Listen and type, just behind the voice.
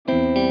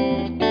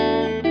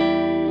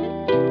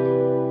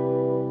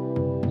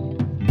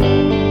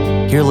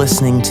You're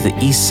listening to the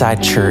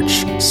Eastside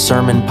Church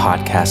Sermon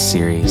Podcast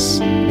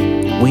Series.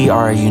 We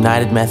are a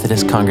United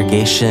Methodist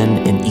congregation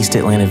in East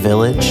Atlanta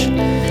Village.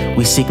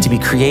 We seek to be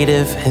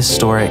creative,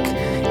 historic,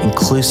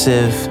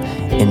 inclusive,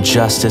 and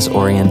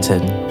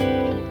justice-oriented.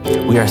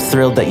 We are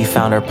thrilled that you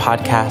found our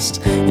podcast,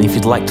 and if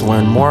you'd like to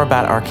learn more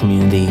about our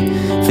community,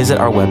 visit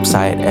our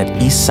website at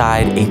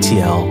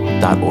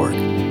eastsideatl.org.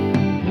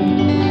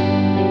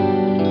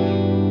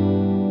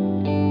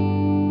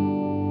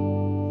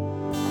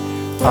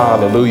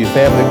 Hallelujah,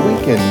 family. We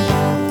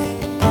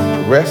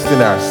can rest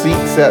in our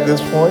seats at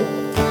this point.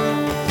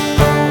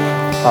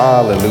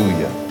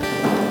 Hallelujah.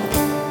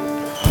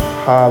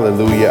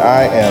 Hallelujah.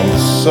 I am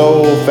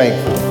so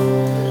thankful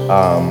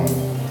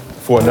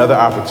for another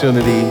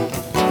opportunity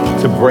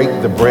to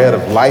break the bread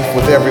of life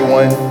with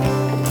everyone.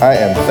 I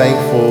am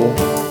thankful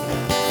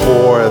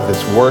for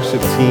this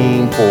worship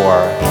team, for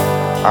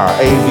our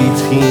AV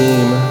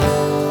team,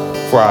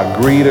 for our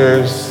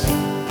greeters.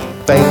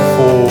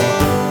 Thankful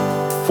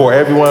for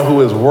everyone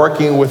who is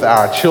working with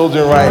our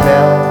children right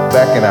now,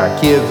 back in our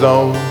kids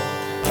zone.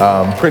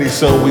 Pretty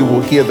soon we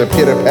will hear the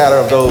pitter-patter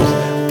of those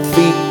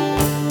feet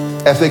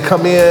as they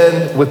come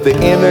in with the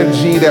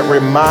energy that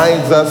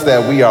reminds us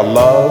that we are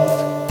loved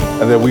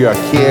and that we are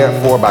cared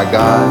for by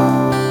God.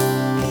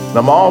 And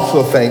I'm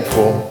also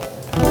thankful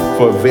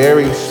for a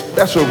very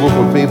special group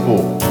of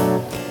people.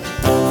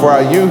 For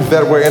our youth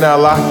that were in our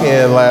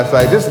lock-in last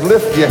night, just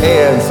lift your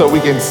hands so we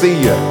can see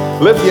you.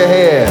 Lift your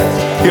hands.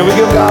 Can we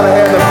give God a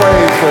hand of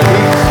praise for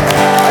each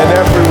and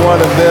every one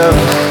of them?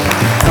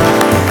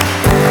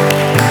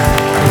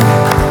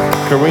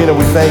 Karina,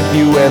 we thank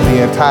you and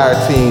the entire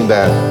team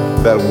that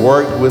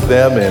worked with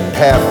them and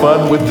had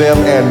fun with them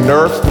and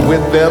nerfed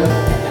with them.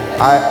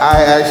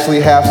 I actually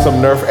have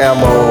some Nerf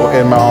ammo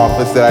in my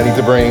office that I need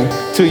to bring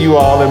to you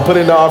all and put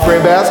in the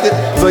offering basket.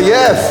 So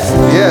yes.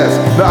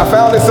 No, I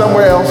found it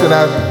somewhere else and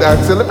I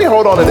said, let me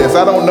hold on to this.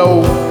 I don't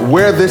know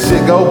where this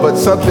should go, but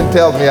something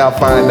tells me I'll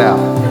find out.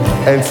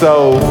 And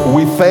so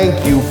we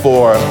thank you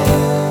for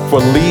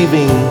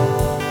leaving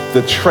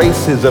the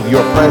traces of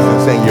your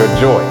presence and your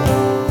joy.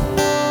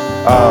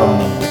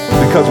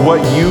 Because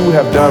what you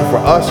have done for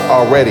us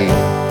already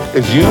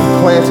is you've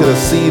planted a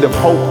seed of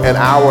hope in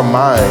our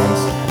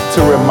minds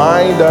to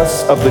remind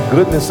us of the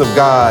goodness of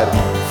God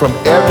from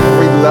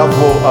every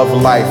level of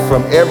life,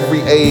 from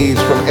every age,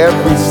 from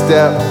every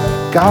step.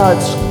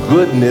 God's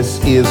goodness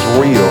is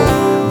real.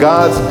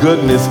 God's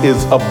goodness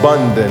is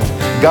abundant.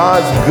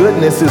 God's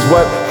goodness is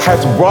what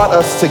has brought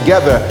us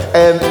together.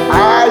 And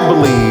I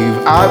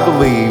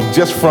believe,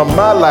 just from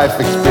my life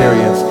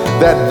experience,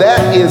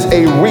 that is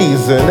a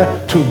reason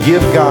to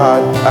give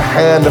God a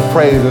hand of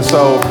praise. And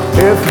so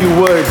if you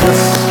would,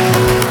 just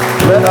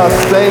let us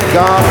thank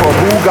God for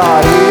who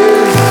God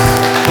is,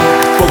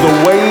 for the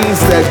ways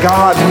that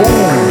God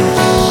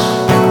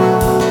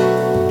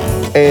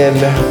moves. And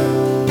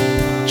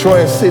Troy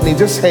and Sydney,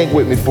 just hang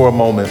with me for a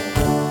moment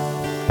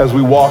as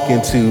we walk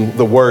into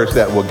the words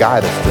that will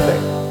guide us today.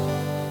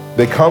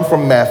 They come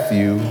from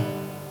Matthew,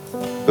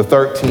 the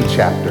 13th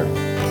chapter.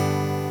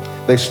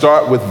 They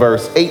start with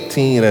verse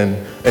 18 and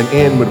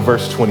end with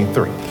verse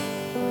 23.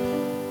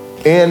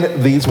 And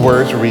these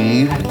words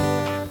read,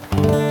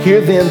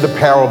 "Hear then the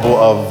parable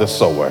of the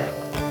sower.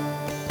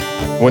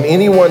 When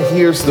anyone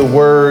hears the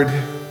word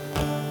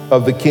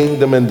of the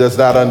kingdom and does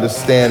not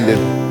understand it,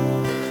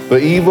 the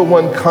evil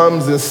one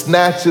comes and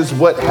snatches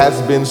what has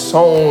been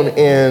sown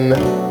in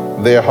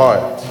their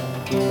heart.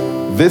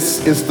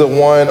 This is the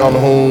one on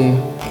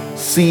whom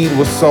seed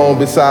was sown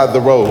beside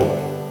the road.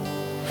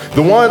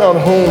 The one on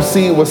whom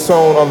seed was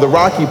sown on the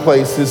rocky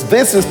places,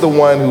 this is the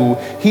one who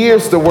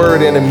hears the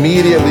word and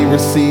immediately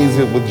receives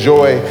it with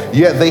joy,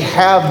 yet they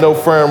have no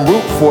firm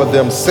root for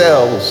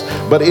themselves,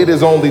 but it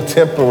is only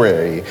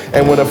temporary.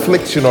 And when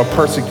affliction or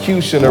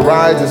persecution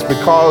arises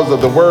because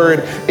of the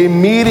word,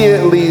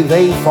 immediately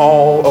they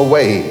fall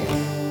away.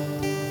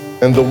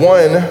 And the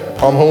one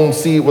on whom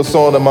seed was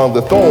sown among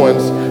the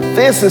thorns,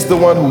 this is the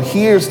one who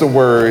hears the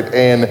word,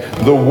 and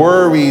the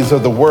worries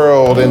of the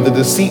world and the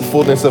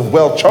deceitfulness of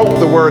wealth choke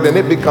the word, and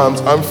it becomes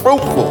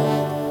unfruitful.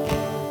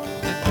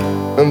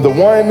 And the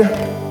one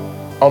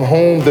on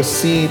whom the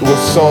seed was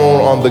sown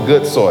on the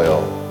good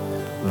soil,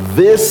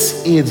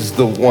 this is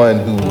the one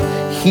who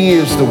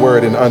hears the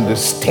word and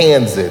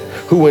understands it,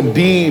 who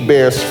indeed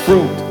bears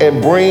fruit and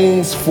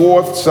brings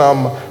forth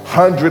some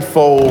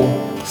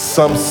 100-fold,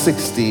 some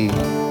 60,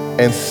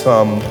 and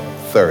some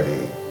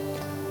 30.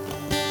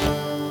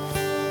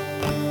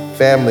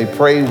 Family,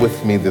 pray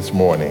with me this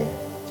morning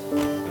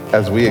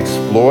as we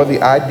explore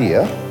the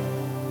idea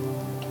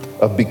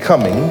of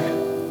becoming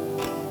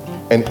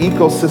an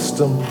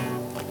ecosystem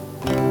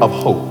of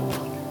hope.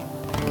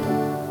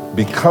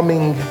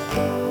 Becoming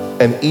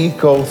an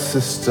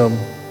ecosystem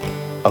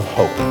of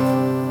hope.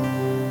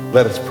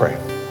 Let us pray.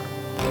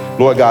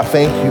 Lord God,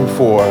 thank you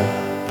for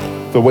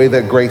the way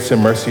that grace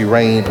and mercy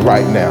reign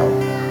right now.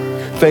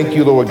 Thank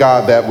you, Lord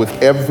God, that with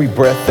every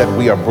breath that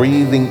we are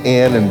breathing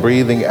in and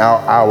breathing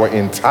out, our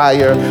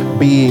entire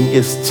being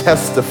is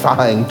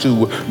testifying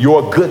to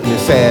your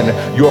goodness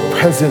and your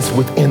presence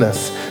within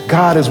us.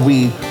 God, as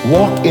we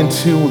walk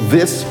into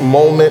this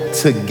moment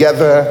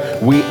together,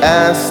 we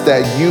ask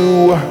that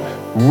you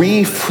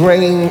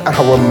reframe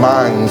our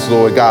minds,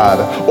 Lord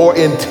God, or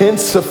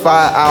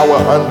intensify our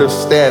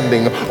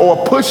understanding,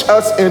 or push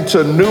us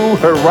into new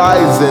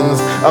horizons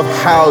of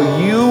how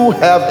you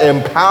have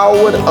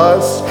empowered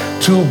us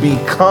to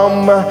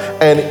become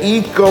an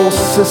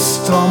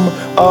ecosystem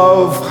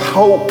of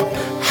hope.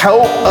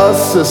 Help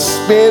us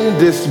suspend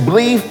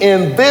disbelief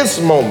in this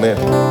moment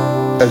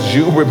as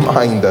you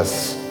remind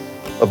us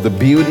of the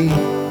beauty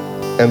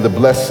and the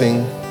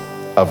blessing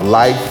of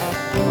life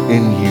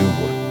in you.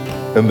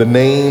 In the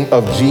name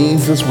of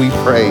Jesus we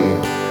pray.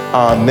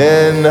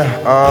 Amen,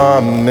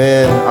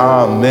 amen,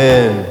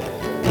 amen.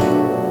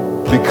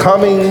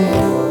 Becoming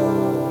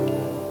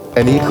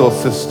an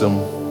ecosystem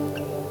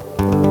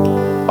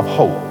of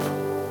hope.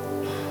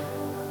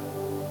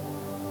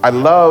 I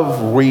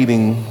love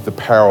reading the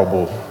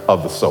parable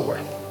of the sower.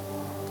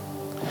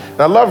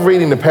 And I love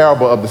reading the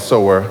parable of the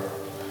sower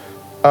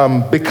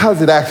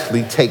because it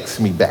actually takes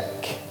me back.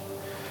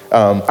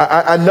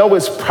 I know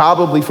it's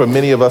probably for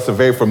many of us a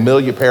very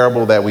familiar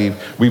parable that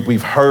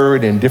we've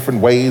heard in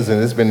different ways,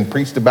 and it's been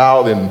preached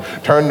about and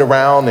turned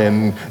around,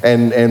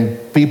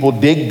 and people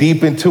dig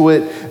deep into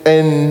it.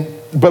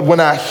 But when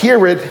I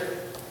hear it,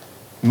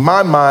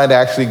 my mind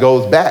actually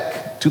goes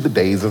back to the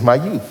days of my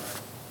youth.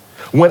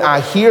 When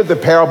I hear the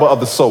parable of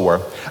the sower,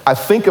 I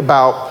think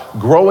about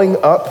growing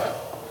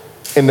up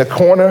in the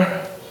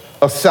corner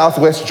of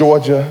Southwest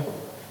Georgia,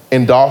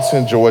 in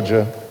Dawson,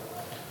 Georgia,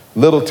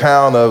 little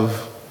town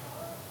of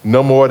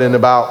no more than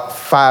about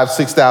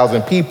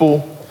 6,000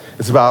 people.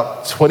 It's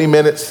about 20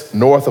 minutes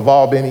north of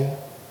Albany.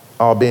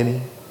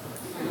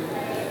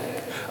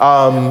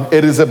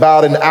 It is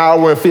about an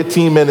hour and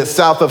 15 minutes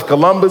south of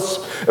Columbus.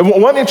 And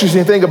one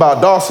interesting thing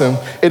about Dawson,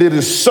 it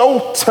is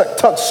so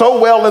tucked so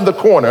well in the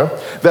corner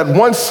that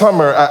one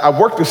summer, I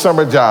worked a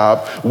summer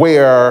job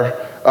where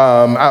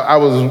I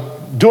was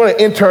doing an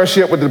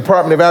internship with the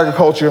Department of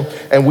Agriculture,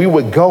 and we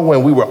would go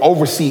and we would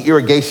oversee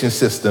irrigation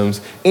systems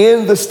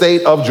in the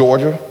state of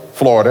Georgia,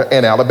 Florida,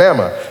 and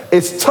Alabama.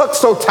 It's tucked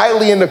so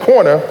tightly in the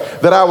corner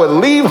that I would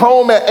leave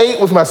home at 8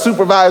 with my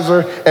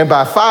supervisor, and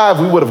by 5,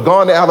 we would have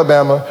gone to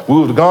Alabama, we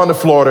would have gone to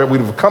Florida, we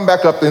would have come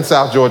back up in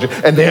South Georgia,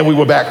 and then we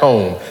were back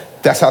home.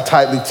 That's how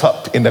tightly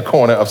tucked in the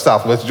corner of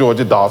Southwest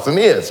Georgia Dawson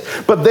is.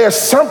 But there's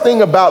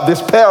something about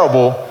this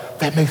parable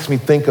that makes me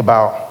think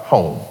about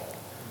home.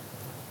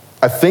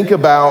 I think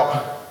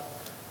about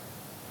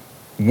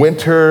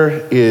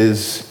winter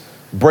is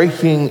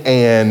breaking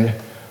and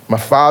my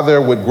father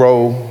would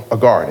grow a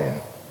garden,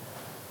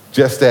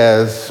 just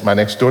as my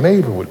next door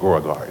neighbor would grow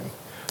a garden.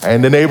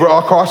 And the neighbor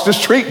across the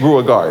street grew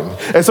a garden.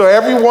 And so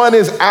everyone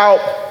is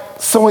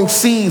out sowing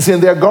seeds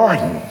in their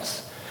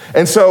gardens.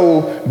 And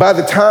so by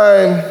the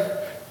time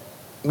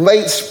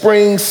late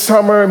spring,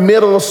 summer,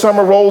 middle of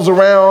summer rolls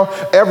around,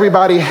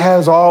 everybody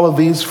has all of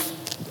this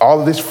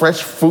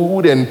fresh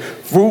food and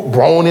fruit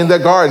grown in their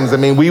gardens. I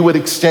mean, we would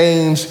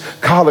exchange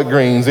collard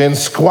greens and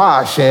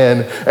squash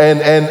and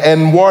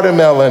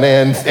watermelon.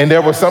 And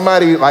there was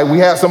somebody, like we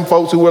had some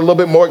folks who were a little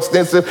bit more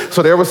extensive,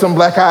 so there were some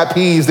black-eyed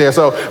peas there.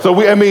 So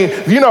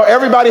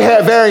everybody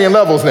had varying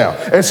levels now.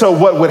 And so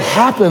what would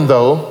happen,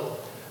 though,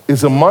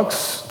 is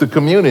amongst the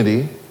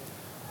community,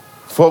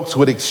 folks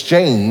would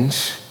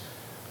exchange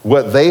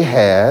what they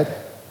had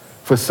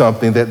for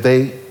something that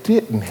they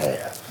didn't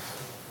have.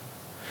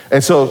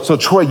 And so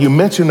Troy, you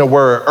mentioned the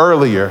word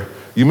earlier.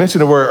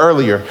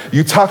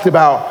 You talked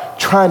about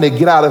trying to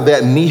get out of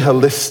that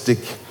nihilistic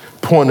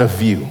point of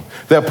view,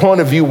 that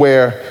point of view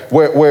where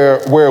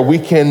we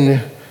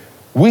can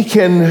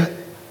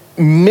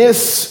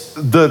miss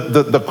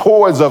the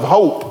chords of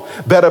hope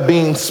that are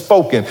being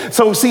spoken.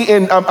 So see,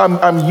 and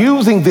I'm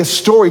using this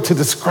story to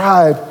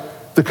describe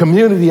the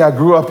community I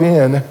grew up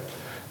in,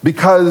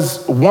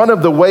 because one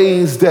of the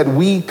ways that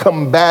we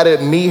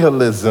combated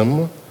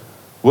nihilism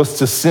was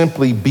to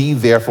simply be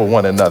there for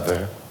one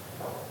another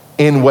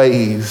in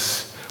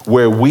ways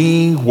where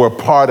we were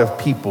part of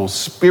people's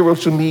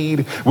spiritual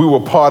need, we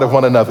were part of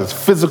one another's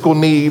physical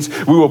needs,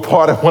 we were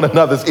part of one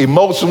another's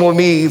emotional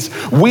needs.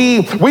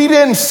 We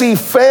didn't see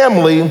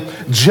family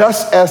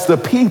just as the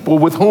people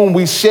with whom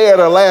we shared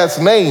our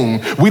last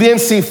name. We didn't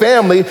see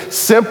family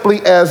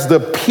simply as the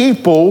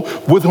people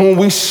with whom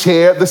we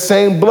shared the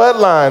same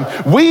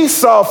bloodline. We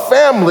saw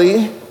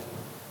family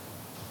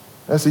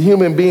as a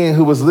human being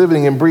who was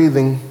living and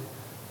breathing,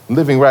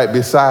 living right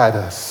beside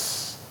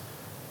us.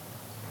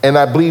 And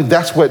I believe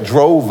that's what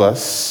drove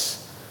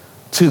us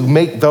to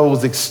make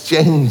those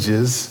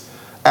exchanges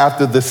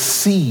after the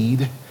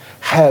seed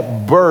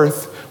had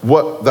birthed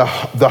what the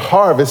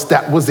harvest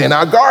that was in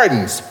our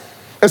gardens.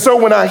 And so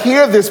when I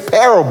hear this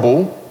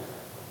parable,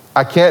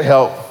 I can't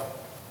help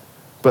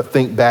but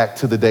think back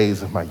to the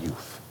days of my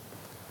youth.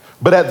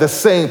 But at the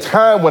same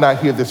time, when I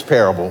hear this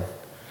parable,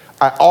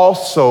 I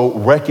also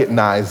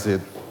recognize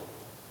it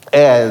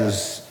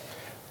as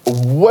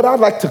what I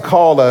like to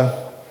call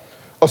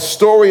a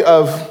story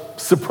of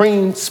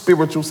supreme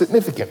spiritual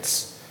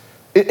significance.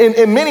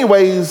 In many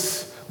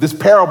ways, this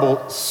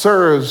parable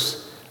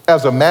serves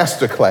as a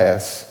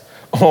masterclass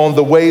on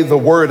the way the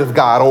Word of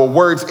God, or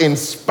words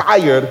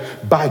inspired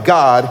by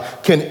God,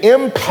 can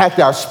impact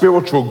our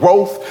spiritual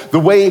growth, the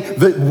way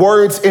the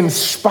words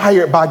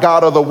inspired by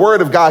God or the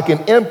Word of God can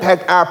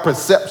impact our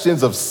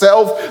perceptions of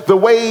self, the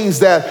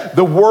ways that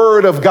the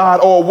Word of God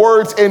or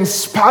words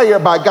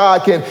inspired by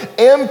God can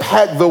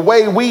impact the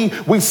way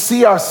we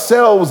see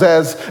ourselves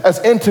as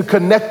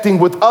interconnecting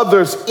with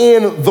others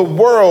in the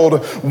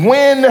world.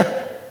 When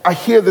I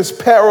hear this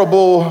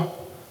parable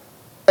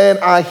and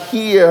I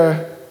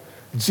hear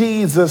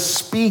Jesus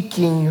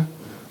speaking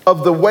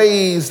of the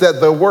ways that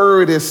the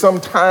word is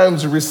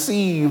sometimes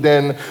received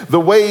and the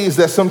ways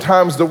that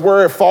sometimes the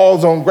word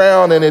falls on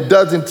ground and it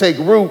doesn't take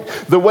root,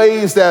 the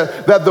ways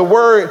that the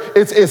word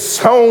is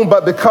sown,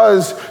 but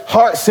because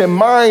hearts and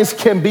minds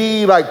can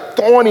be like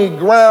thorny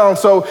ground,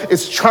 so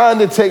it's trying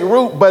to take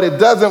root, but it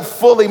doesn't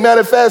fully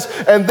manifest.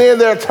 And then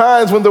there are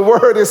times when the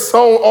word is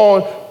sown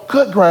on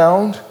good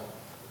ground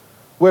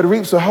where it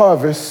reaps a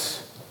harvest,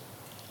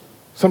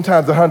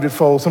 sometimes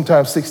 100-fold,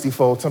 sometimes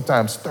 60-fold,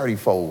 sometimes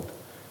 30-fold.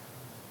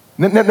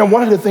 Now,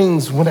 one of the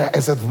things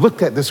as I've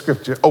looked at this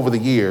scripture over the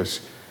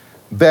years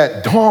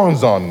that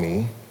dawns on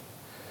me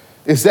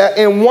is that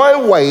in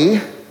one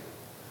way,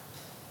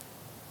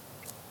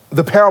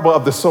 the parable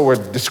of the sower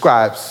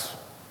describes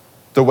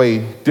the way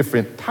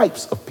different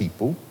types of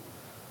people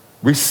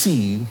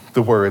receive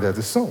the word as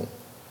it's sown.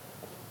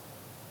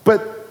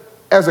 But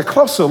as a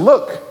closer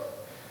look,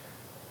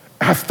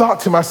 I've thought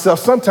to myself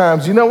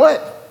sometimes, you know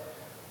what?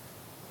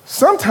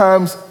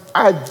 Sometimes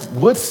I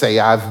would say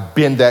I've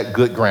been that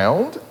good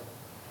ground,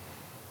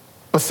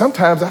 but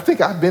sometimes I think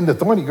I've been the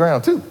thorny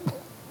ground too.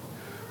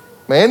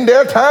 Man, there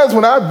are times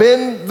when I've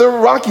been the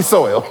rocky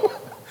soil.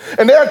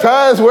 And there are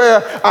times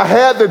where I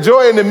had the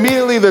joy and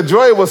immediately the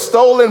joy was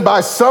stolen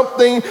by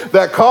something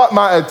that caught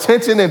my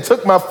attention and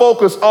took my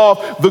focus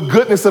off the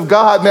goodness of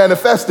God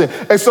manifesting.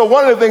 And so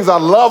one of the things I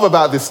love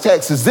about this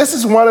text is this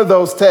is one of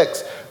those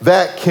texts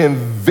that can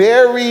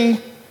very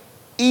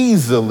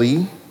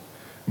easily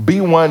be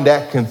one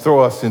that can throw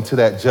us into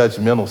that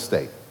judgmental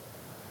state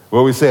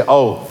where we say,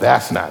 oh,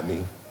 that's not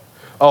me.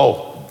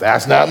 Oh,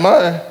 that's not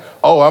mine.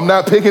 Oh, I'm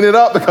not picking it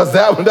up because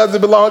that one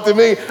doesn't belong to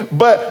me.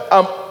 But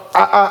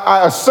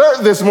I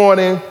assert this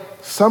morning,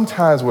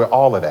 sometimes we're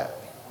all of that.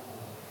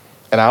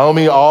 And I don't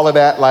mean all of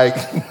that like,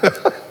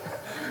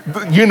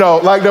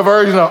 like the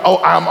version of,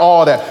 oh, I'm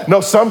all that.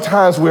 No,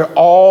 sometimes we're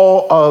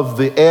all of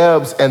the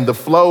ebbs and the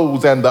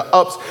flows and the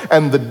ups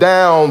and the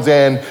downs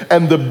and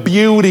the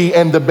beauty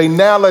and the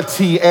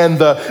banality and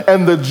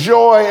the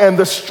joy and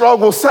the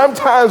struggle.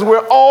 Sometimes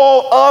we're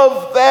all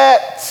of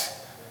that.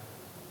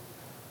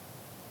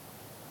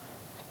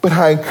 But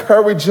I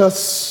encourage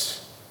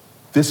us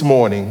this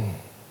morning,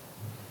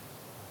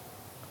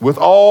 with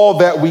all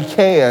that we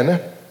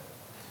can,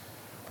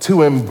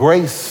 to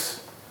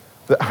embrace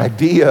the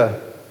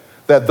idea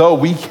that though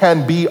we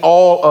can be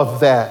all of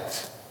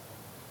that,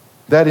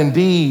 that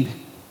indeed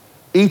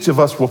each of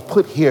us were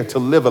put here to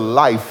live a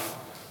life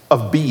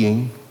of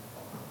being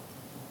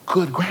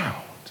good ground.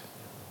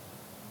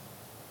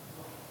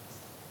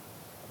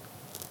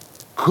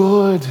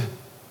 Good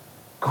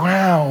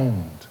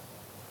ground.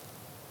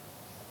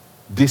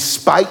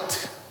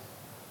 Despite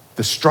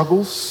the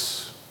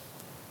struggles,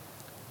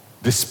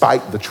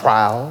 despite the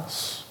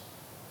trials,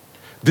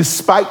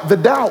 despite the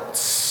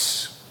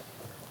doubts,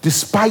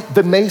 despite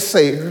the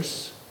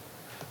naysayers,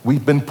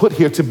 we've been put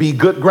here to be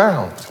good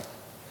ground.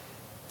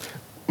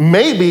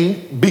 Maybe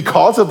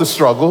because of the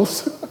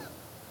struggles,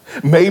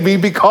 maybe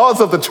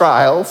because of the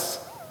trials,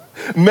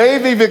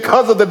 maybe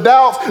because of the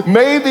doubts,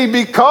 maybe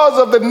because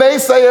of the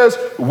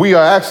naysayers, we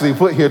are actually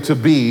put here to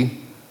be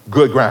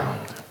good ground.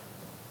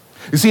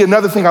 You see,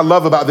 another thing I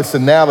love about this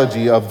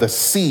analogy of the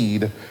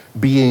seed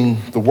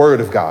being the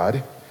word of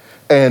God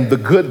and the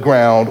good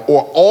ground,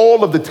 or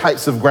all of the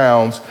types of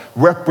grounds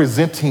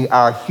representing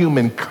our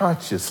human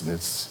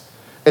consciousness,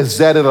 is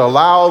that it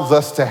allows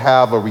us to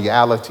have a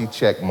reality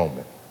check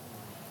moment.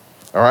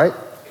 All right?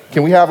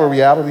 Can we have a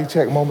reality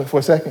check moment for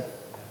a second?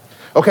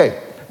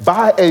 Okay,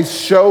 by a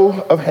show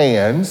of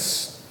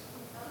hands.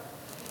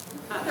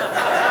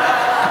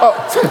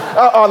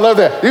 I love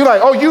that. You're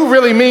like, oh, you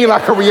really mean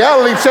like a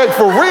reality check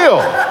for real?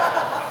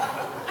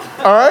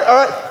 All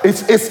right.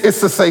 It's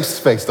a safe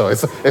space, though.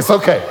 It's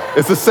okay.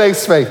 It's a safe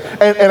space.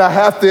 And I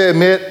have to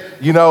admit,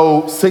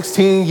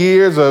 16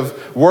 years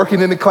of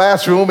working in the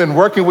classroom and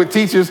working with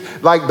teachers,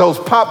 like those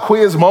pop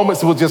quiz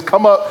moments will just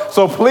come up.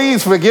 So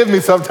please forgive me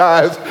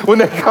sometimes when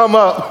they come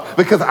up,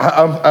 because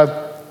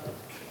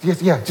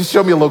just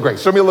show me a little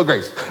grace. Show me a little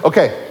grace.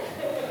 Okay.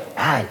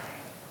 All right.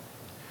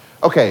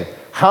 Okay.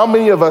 How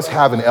many of us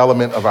have an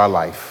element of our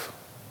life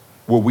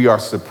where we are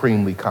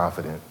supremely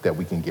confident that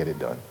we can get it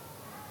done?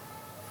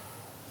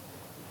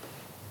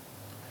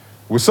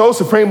 We're so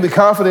supremely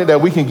confident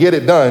that we can get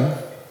it done.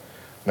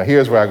 Now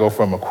here's where I go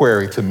from a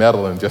query to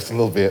meddling just a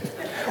little bit.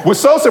 We're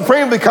so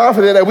supremely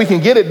confident that we can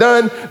get it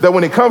done that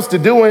when it comes to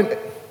doing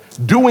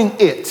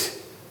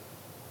it,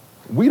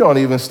 we don't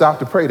even stop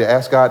to pray to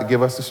ask God to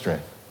give us the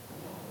strength.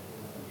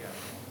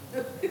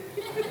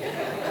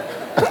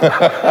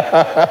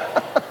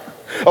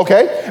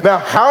 Okay, now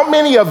how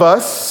many of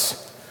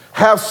us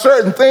have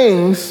certain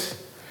things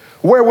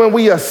where when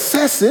we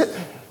assess it,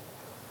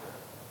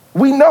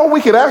 we know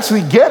we could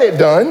actually get it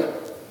done,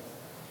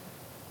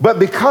 but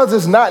because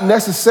it's not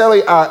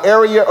necessarily our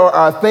area or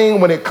our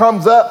thing, when it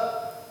comes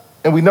up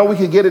and we know we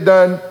can get it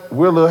done,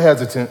 we're a little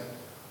hesitant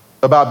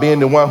about being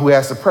the one who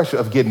has the pressure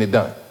of getting it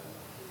done.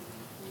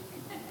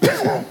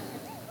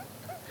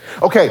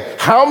 Okay,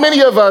 how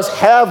many of us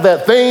have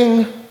that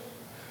thing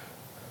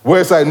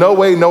where it's like, no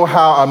way, no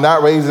how, I'm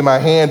not raising my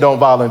hand, don't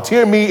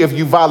volunteer me. If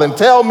you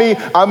volunteer me,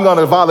 I'm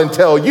gonna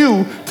volunteer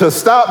you to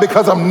stop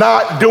because I'm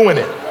not doing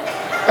it.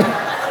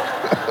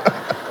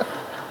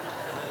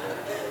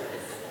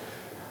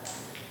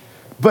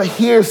 But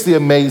here's the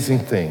amazing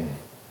thing.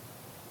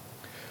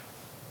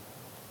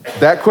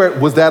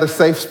 Was that a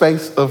safe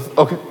space of,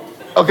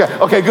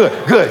 okay,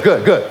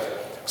 good.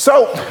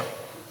 So,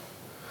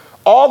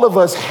 all of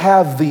us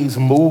have these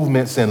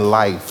movements in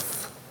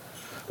life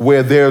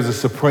where there's a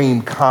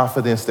supreme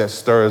confidence that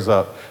stirs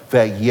up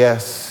that,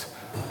 yes,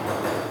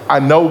 I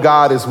know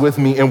God is with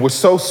me, and we're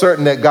so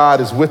certain that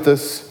God is with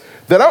us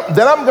that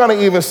I'm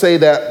gonna even say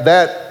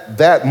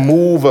that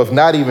move of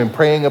not even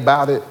praying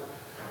about it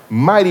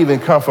might even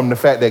come from the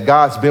fact that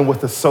God's been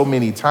with us so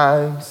many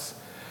times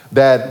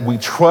that we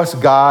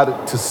trust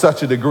God to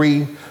such a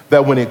degree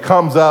that when it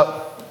comes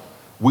up,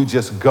 we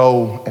just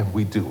go and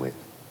we do it.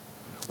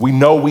 We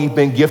know we've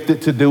been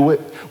gifted to do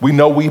it. We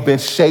know we've been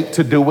shaped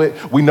to do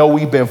it. We know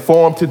we've been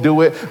formed to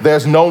do it.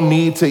 There's no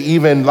need to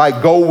even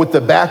go with the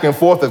back and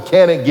forth of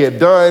can it get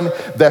done.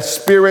 The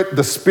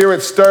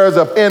spirit stirs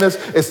up in us.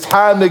 It's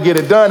time to get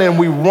it done, and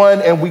we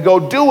run and we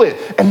go do it.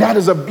 And that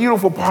is a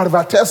beautiful part of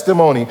our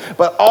testimony.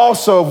 But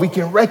also we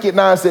can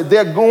recognize that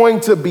there are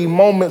going to be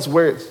moments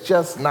where it's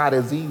just not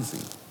as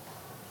easy.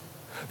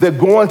 There are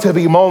going to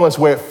be moments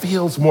where it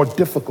feels more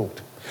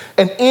difficult.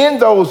 And in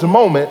those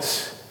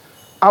moments,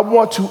 I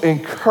want to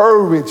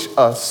encourage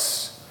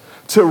us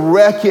to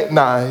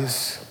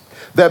recognize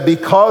that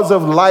because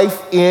of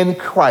life in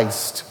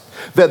Christ,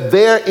 that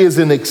there is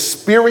an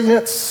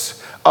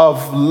experience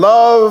of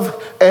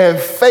love and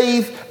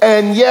faith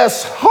and,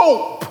 yes,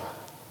 hope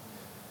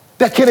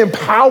that can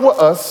empower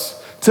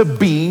us to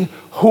be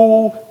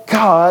who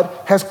God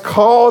has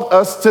called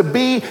us to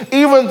be,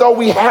 even though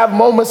we have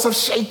moments of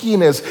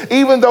shakiness,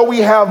 even though we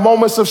have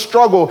moments of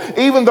struggle,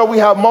 even though we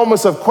have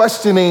moments of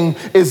questioning,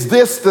 is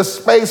this the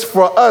space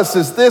for us?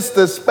 Is this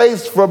the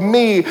space for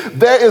me?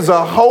 There is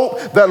a hope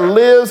that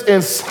lives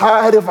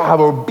inside of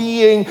our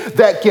being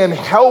that can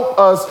help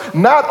us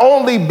not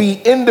only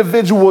be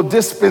individual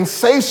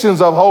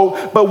dispensations of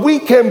hope, but we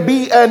can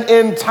be an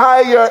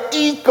entire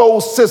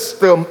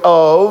ecosystem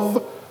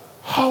of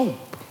hope.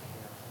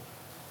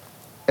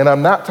 And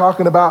I'm not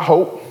talking about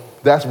hope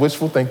that's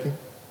wishful thinking.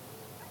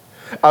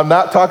 I'm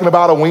not talking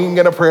about a wing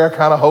and a prayer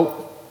kind of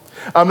hope.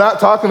 I'm not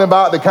talking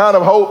about the kind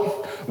of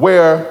hope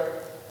where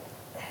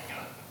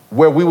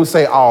we would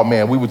say, oh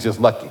man, we were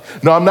just lucky.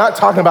 No, I'm not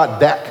talking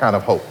about that kind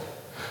of hope.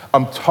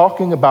 I'm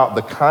talking about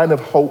the kind of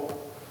hope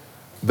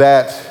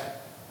that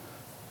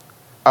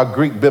our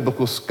Greek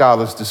biblical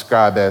scholars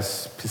describe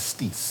as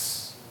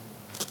pistis.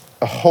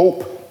 A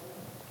hope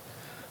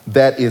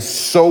that is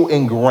so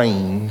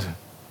ingrained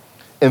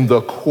in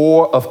the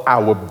core of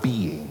our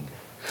being,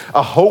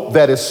 a hope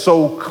that is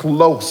so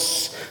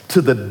close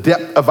to the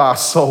depth of our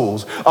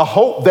souls, a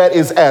hope that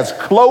is as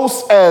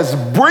close as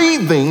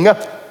breathing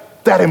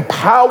that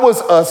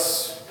empowers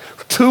us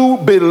to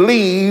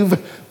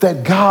believe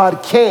that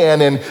God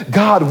can and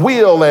God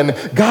will and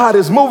God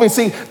is moving.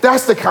 See,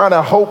 that's the kind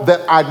of hope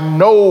that I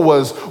know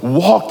was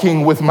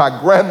walking with my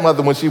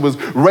grandmother when she was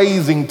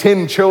raising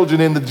 10 children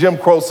in the Jim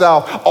Crow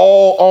South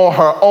all on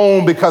her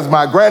own because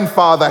my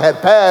grandfather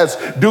had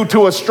passed due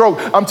to a stroke.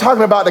 I'm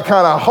talking about the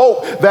kind of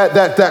hope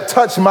that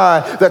touched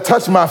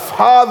my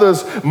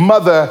father's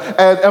mother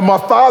and my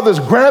father's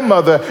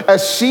grandmother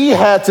as she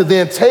had to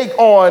then take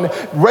on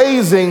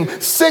raising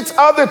 6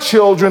 other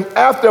children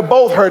after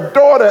both her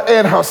daughter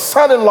and her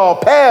son-in-law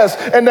passed,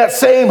 and that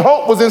same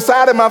hope was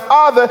inside of my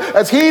father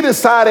as he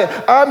decided,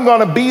 I'm going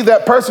to be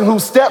that person who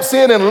steps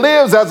in and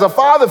lives as a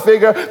father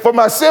figure for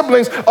my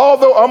siblings,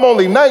 although I'm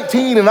only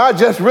 19 and I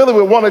just really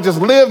would want to just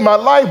live my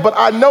life, but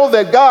I know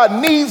that God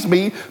needs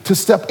me to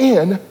step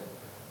in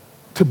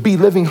to be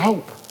living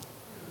hope.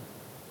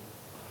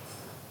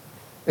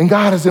 And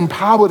God has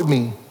empowered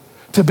me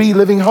to be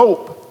living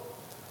hope.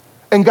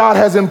 And God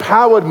has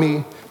empowered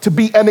me to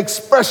be an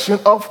expression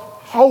of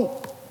hope.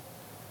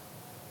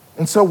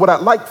 And so what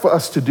I'd like for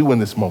us to do in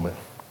this moment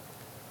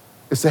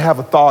is to have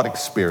a thought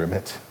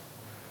experiment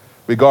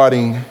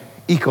regarding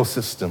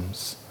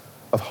ecosystems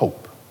of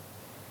hope.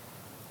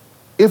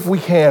 If we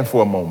can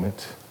for a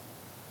moment,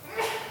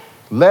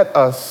 let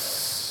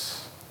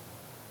us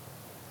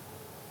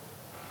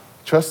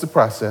trust the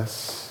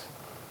process,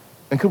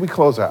 and could we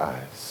close our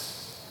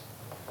eyes?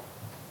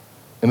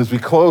 And as we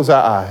close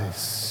our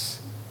eyes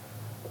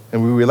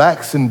and we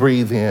relax and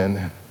breathe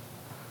in,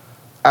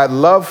 I'd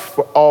love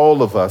for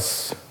all of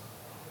us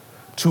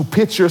to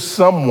picture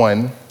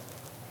someone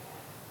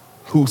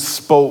who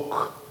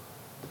spoke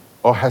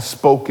or has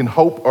spoken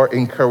hope or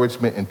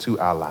encouragement into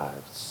our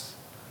lives.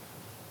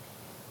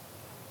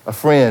 A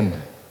friend,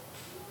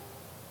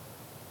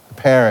 a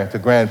parent, a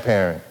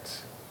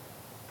grandparent,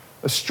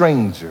 a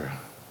stranger,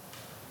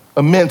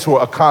 a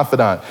mentor, a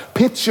confidant.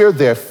 Picture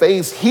their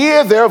face,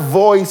 hear their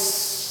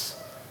voice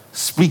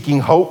speaking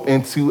hope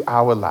into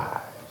our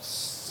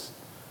lives.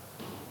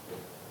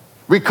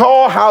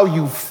 Recall how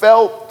you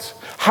felt,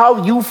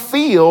 how you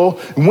feel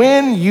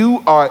when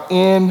you are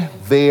in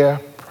their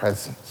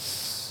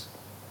presence.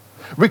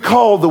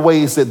 Recall the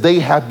ways that they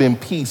have been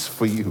peace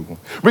for you.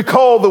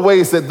 Recall the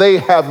ways that they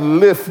have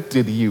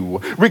lifted you.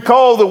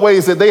 Recall the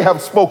ways that they have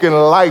spoken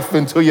life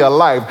into your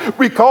life.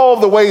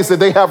 Recall the ways that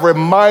they have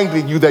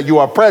reminded you that you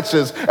are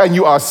precious and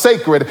you are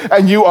sacred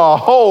and you are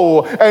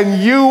whole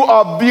and you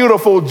are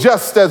beautiful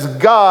just as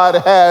God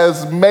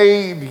has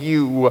made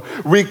you.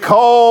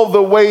 Recall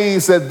the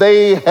ways that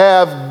they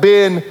have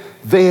been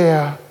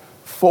there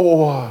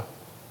for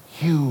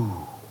you.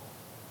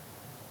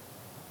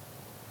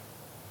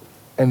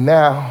 And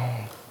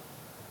now,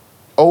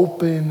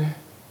 open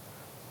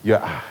your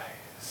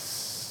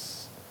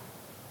eyes.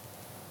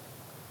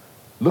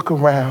 Look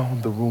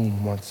around the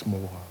room once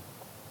more.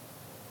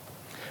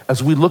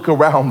 As we look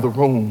around the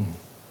room,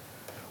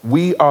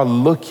 we are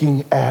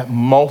looking at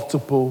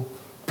multiple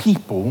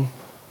people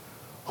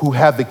who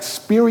have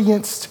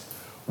experienced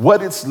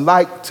what it's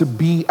like to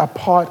be a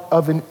part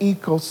of an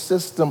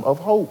ecosystem of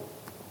hope.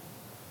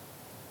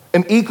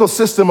 An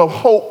ecosystem of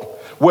hope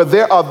where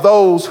there are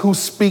those who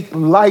speak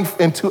life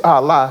into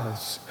our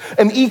lives.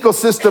 An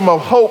ecosystem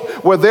of hope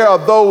where there are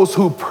those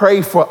who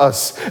pray for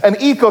us. An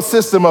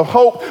ecosystem of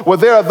hope where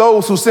there are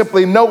those who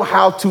simply know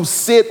how to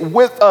sit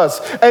with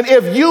us. And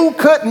if you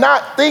could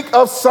not think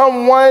of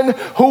someone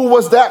who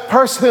was that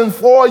person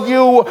for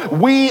you,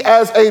 we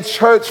as a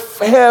church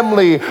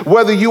family,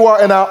 whether you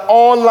are in our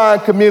online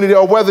community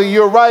or whether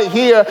you're right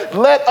here,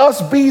 let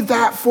us be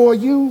that for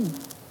you.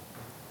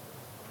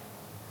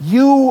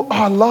 You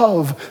are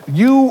love.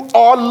 You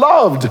are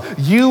loved.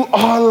 You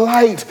are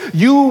light.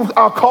 You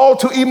are called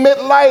to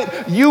emit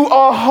light. You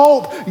are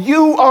hope.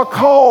 You are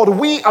called.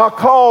 We are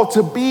called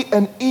to be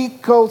an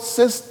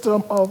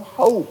ecosystem of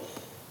hope.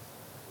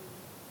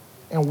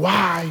 And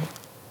why?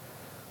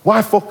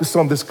 Why focus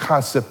on this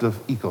concept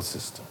of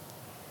ecosystem?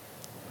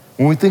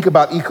 When we think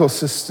about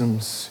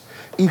ecosystems,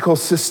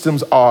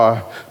 ecosystems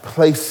are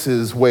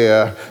places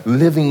where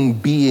living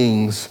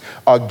beings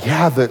are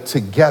gathered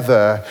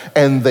together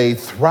and they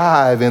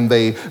thrive and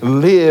they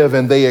live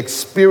and they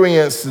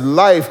experience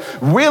life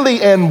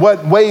really in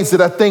what ways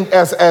that I think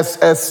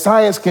as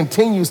science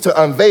continues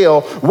to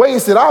unveil,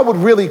 ways that I would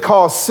really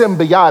call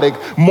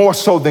symbiotic more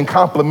so than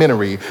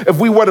complementary. If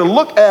we were to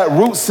look at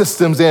root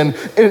systems in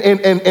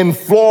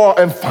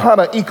flora and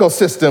fauna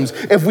ecosystems,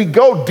 if we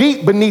go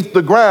deep beneath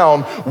the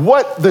ground,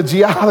 what the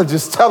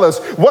geologists tell us,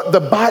 what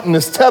the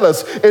botanists tell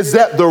us is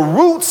that the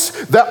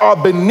roots that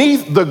are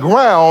beneath the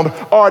ground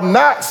are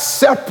not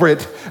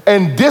separate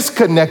and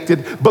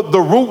disconnected, but the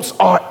roots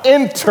are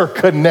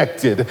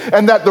interconnected.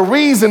 And that the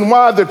reason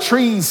why the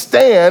trees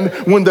stand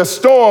when the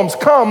storms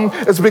come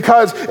is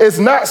because it's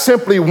not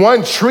simply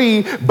one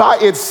tree by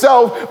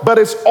itself, but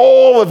it's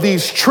all of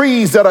these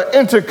trees that are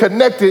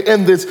interconnected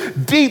in this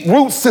deep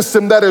root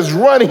system that is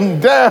running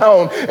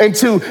down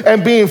into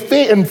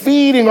and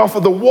feeding off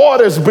of the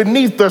waters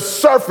beneath the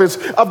surface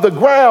of the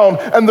ground.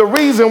 And the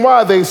reason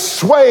why they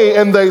sway,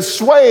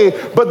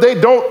 but they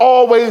don't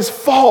always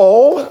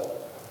fall,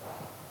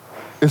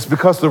 it's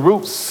because the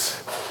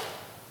roots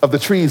of the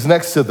trees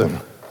next to them,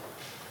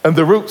 and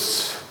the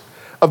roots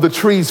of the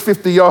trees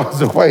 50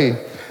 yards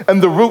away,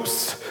 and the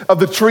roots of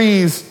the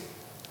trees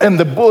and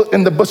the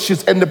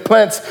bushes and the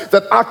plants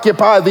that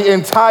occupy the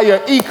entire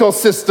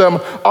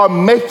ecosystem are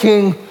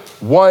making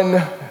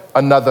one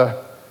another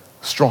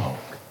strong,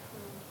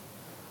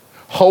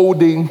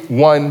 holding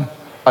one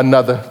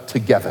another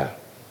together,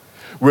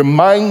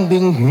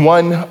 reminding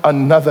one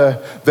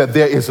another that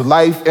there is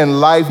life and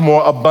life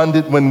more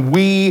abundant when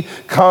we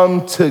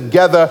come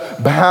together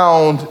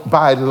bound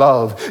by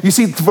love. You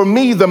see, for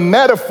me, the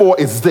metaphor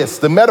is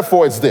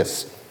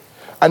this.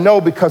 I know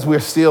because we're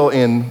still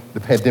in the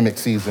pandemic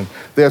season,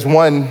 there's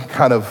one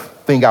kind of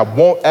thing I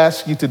won't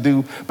ask you to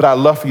do, but I'd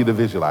love for you to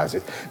visualize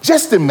it.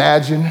 Just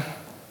imagine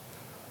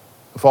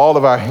if all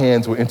of our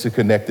hands were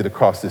interconnected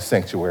across this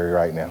sanctuary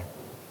right now.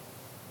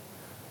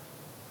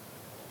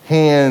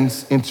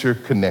 Hands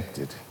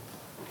interconnected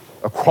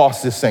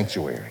across this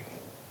sanctuary.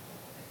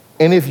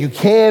 And if you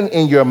can,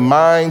 in your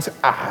mind's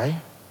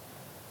eye,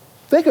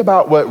 think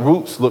about what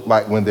roots look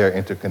like when they're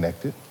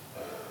interconnected.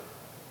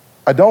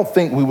 I don't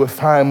think we would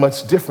find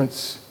much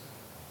difference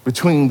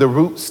between the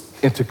roots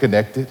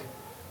interconnected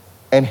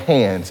and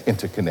hands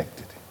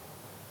interconnected.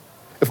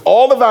 If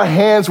all of our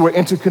hands were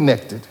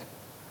interconnected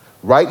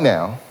right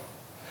now,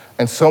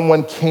 and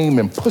someone came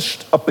and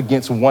pushed up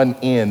against one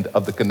end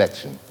of the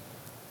connection,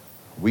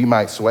 We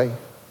might sway,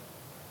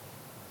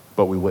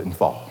 but we wouldn't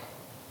fall.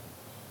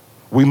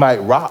 We might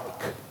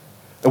rock,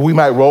 and we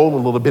might roll a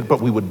little bit, but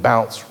we would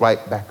bounce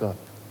right back up.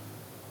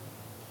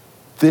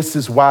 This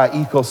is why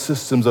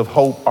ecosystems of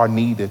hope are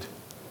needed.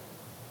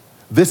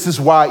 This is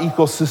why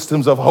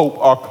ecosystems of hope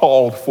are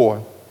called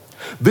for.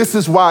 This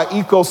is why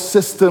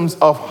ecosystems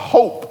of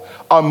hope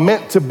are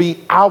meant to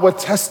be our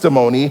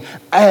testimony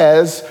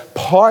as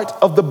part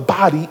of the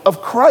body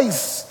of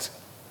Christ.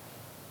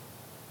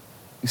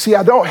 You see,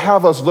 I don't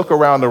have us look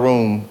around the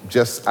room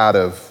just out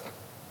of,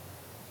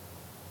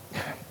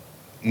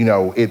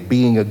 it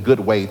being a good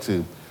way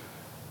to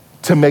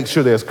make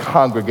sure there's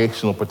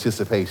congregational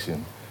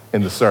participation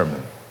in the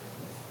sermon.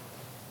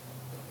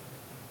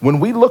 When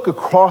we look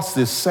across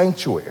this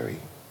sanctuary,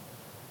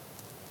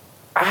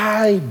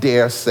 I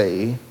dare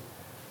say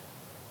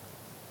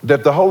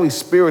that the Holy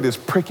Spirit is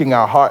pricking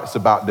our hearts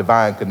about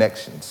divine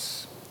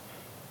connections.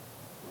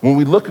 When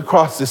we look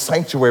across this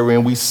sanctuary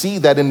and we see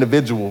that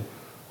individual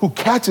who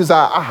catches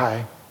our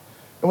eye,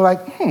 and we're like,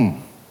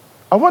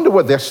 I wonder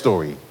what their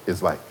story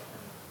is like.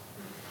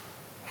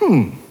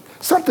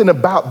 Something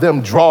about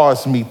them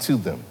draws me to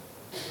them.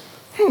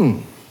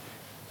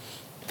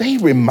 They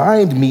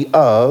remind me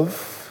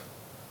of,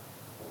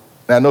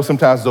 now I know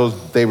sometimes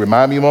those they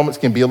remind me moments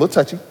can be a little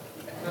touchy,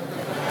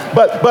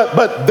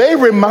 but they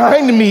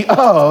remind me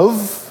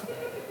of,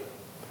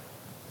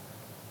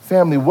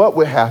 family, what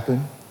would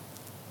happen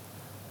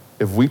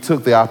if we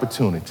took the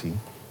opportunity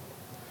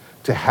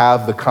to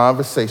have the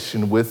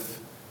conversation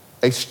with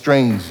a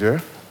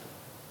stranger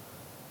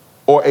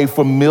or a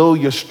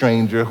familiar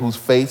stranger whose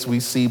face we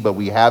see but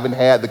we haven't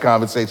had the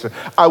conversation.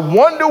 I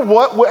wonder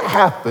what would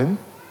happen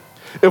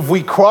if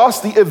we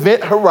crossed the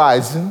event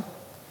horizon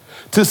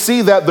to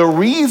see that the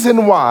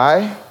reason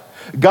why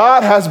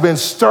God has been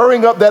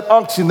stirring up that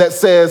unction that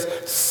says,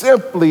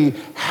 simply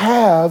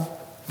have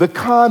the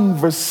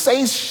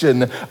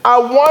conversation. I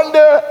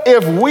wonder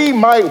if we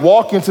might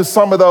walk into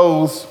some of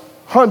those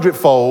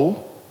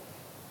 100-fold,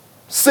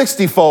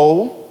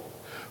 60-fold,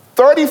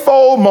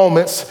 30-fold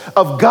moments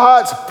of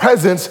God's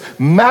presence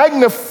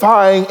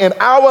magnifying in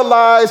our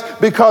lives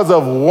because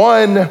of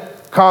one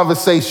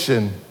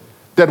conversation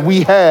that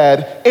we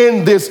had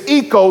in this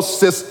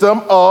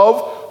ecosystem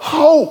of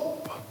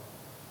hope.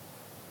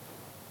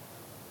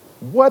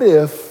 What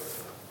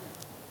if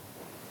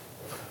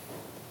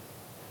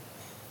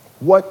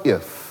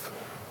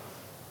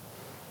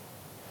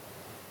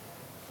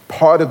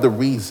part of the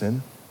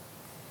reason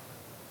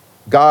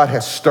God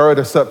has stirred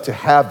us up to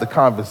have the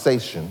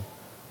conversation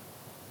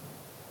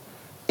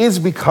is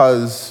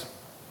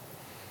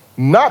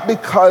not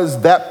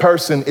because that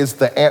person is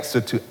the answer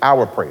to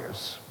our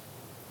prayers,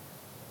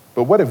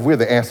 but what if we're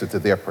the answer to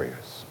their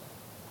prayers?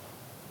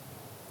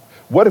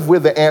 What if we're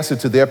the answer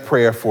to their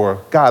prayer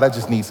for, God, I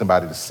just need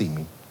somebody to see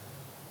me.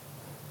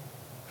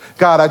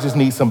 God, I just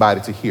need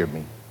somebody to hear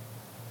me.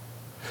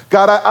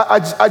 God,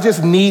 I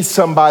just need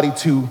somebody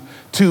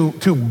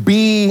to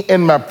be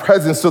in my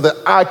presence so that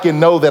I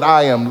can know that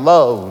I am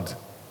loved.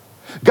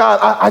 God,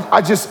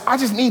 I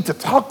just need to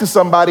talk to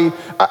somebody.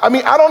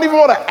 I don't even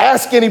want to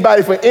ask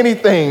anybody for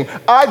anything.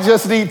 I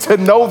just need to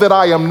know that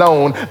I am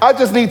known. I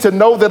just need to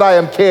know that I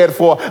am cared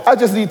for. I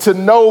just need to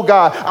know,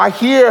 God. I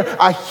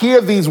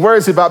hear these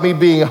words about me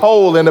being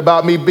whole and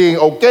about me being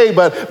okay,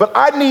 but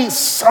I need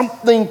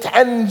something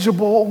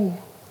tangible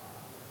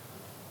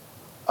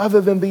other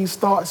than these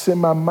thoughts in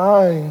my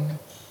mind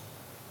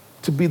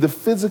to be the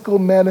physical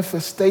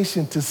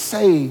manifestation to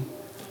say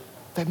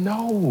that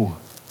no,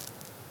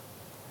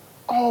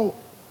 all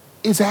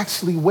is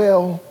actually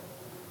well,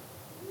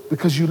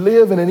 because you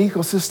live in an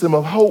ecosystem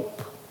of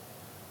hope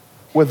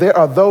where there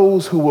are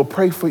those who will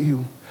pray for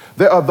you.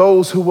 There are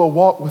those who will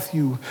walk with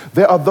you.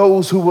 There are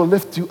those who will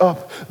lift you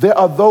up. There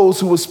are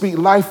those who will speak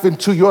life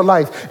into your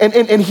life. And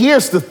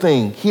here's the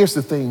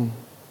thing.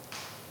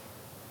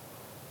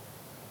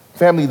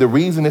 Family, the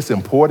reason it's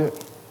important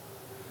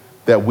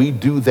that we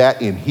do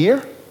that in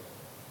here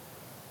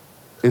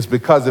is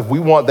because if we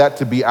want that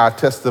to be our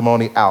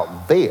testimony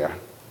out there,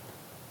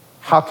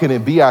 how can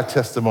it be our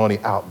testimony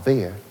out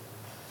there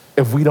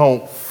if we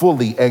don't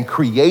fully and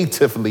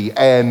creatively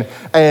and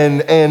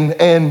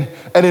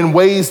in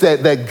ways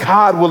that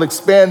God will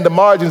expand the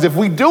margins? If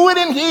we do it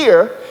in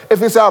here,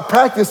 if it's our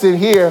practice in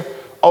here,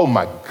 oh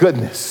my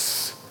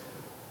goodness,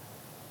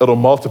 it'll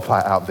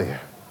multiply out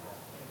there.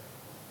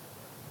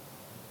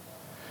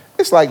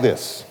 It's like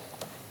this.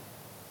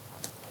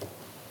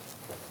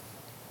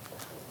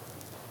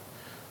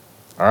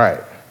 All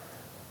right.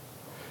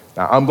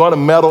 Now, I'm going to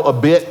meddle a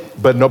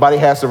bit, but nobody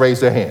has to raise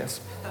their hands.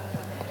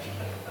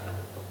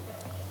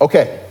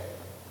 Okay.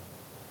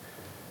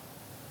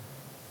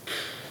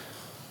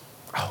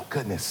 Oh,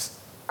 goodness.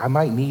 I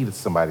might need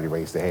somebody to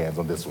raise their hands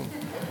on this one.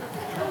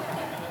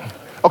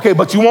 Okay,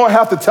 but you won't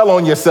have to tell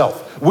on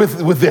yourself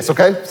with this,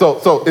 okay?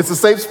 So it's a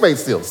safe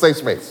space still, safe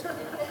space.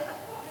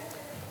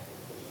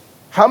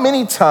 How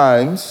many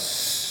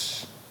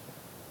times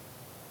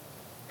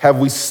have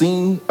we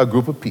seen a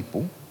group of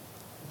people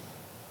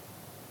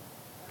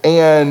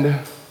and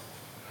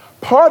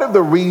Part of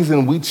the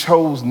reason we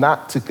chose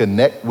not to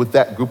connect with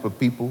that group of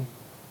people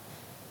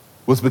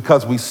was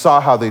because we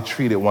saw how they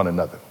treated one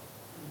another.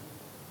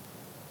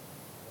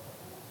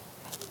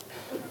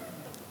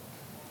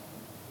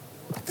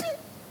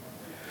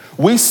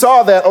 We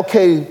saw that,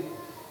 okay,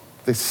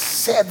 they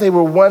said they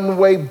were one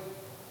way,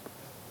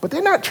 but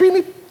they're not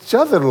treating each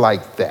other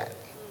like that.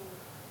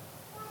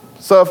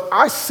 So if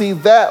I see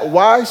that,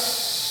 why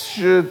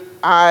should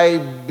I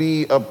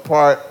be a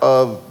part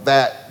of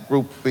that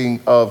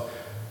grouping of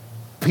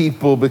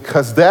people?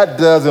 Because that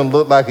doesn't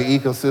look like an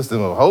ecosystem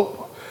of hope.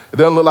 It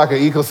doesn't look like an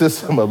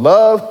ecosystem of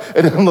love.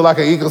 It doesn't look like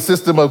an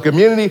ecosystem of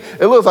community.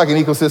 It looks like an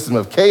ecosystem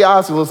of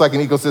chaos. It looks like an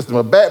ecosystem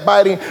of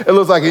backbiting. It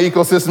looks like an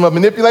ecosystem of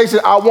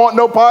manipulation. I want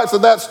no parts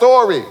of that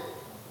story.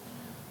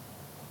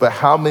 But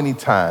how many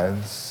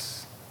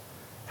times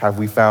have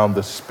we found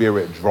the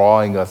Spirit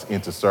drawing us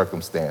into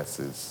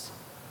circumstances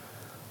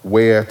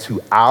where,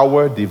 to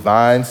our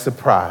divine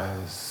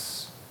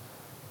surprise,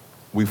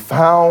 we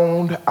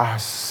found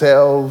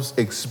ourselves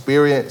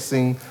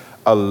experiencing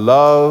a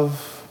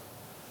love,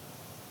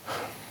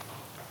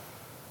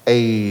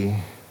 a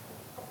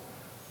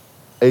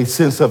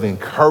sense of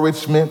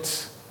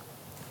encouragement,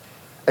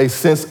 a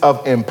sense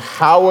of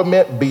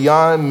empowerment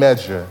beyond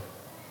measure.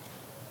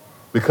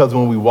 Because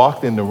when we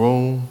walked in the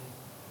room,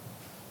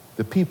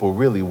 the people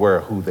really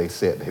were who they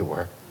said they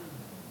were.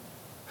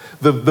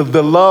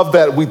 The love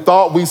that we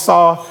thought we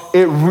saw,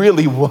 it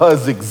really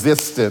was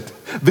existent.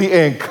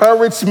 The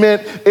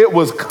encouragement, it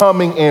was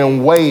coming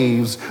in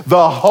waves.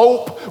 The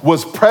hope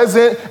was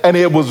present, and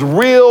it was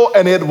real,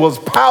 and it was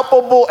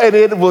palpable, and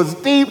it was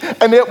deep,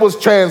 and it was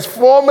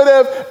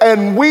transformative.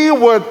 And we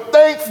were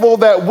thankful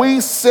that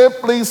we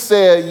simply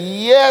said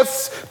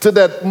yes to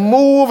that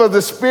move of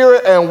the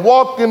Spirit and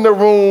walked in the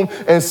room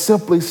and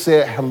simply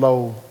said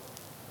hello.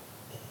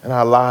 And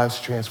our lives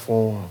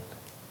transformed.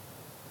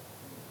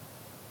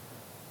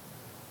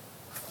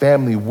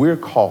 Family, we are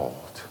called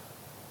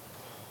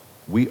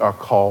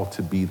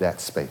to be that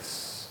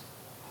space.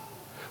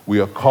 We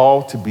are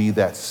called to be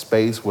that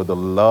space where the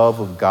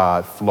love of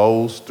God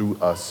flows through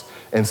us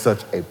in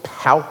such a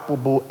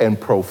palpable and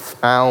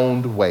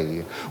profound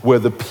way, where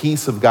the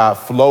peace of God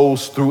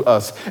flows through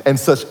us in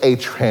such a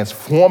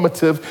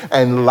transformative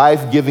and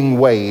life-giving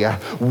way,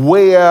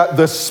 where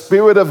the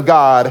Spirit of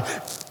God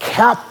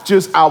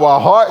captures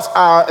our hearts,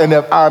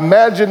 our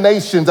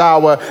imaginations,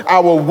 our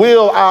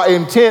will, our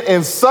intent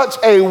in such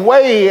a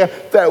way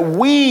that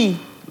we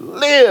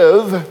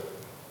live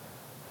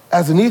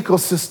as an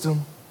ecosystem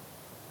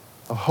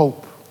of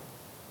hope.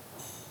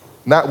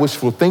 Not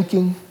wishful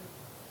thinking,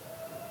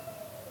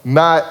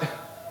 not,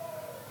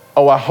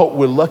 oh, I hope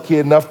we're lucky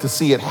enough to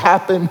see it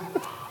happen.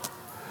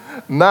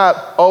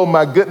 Not, oh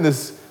my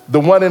goodness,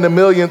 the one in a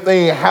million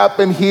thing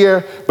happened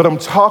here, but I'm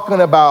talking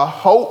about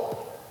hope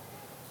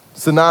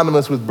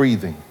synonymous with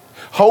breathing.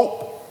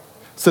 Hope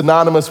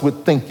synonymous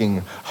with thinking.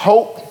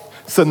 Hope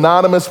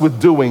synonymous with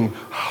doing.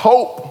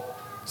 Hope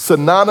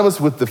synonymous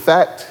with the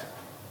fact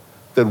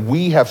that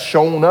we have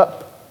shown up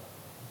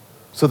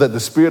so that the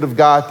Spirit of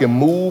God can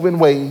move in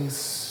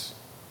ways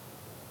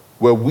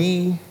where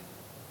we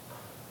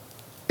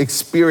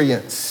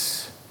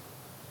experience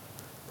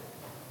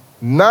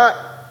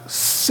not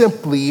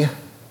simply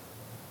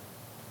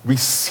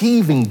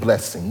receiving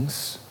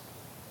blessings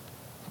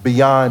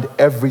beyond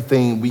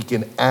everything we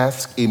can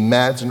ask,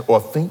 imagine, or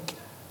think,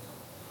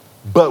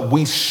 but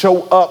we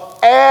show up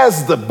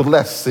as the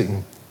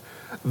blessing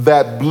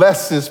that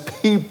blesses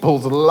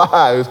people's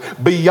lives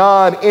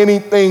beyond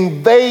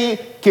anything they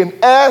can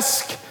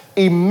ask,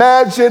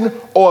 imagine,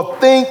 or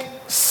think,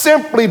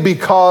 simply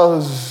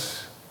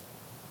because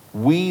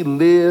we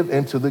live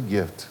into the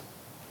gift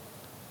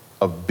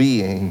of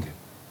being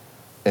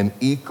an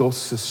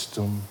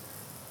ecosystem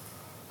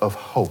of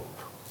hope.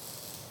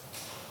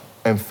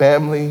 And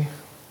family,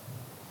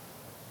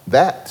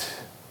 that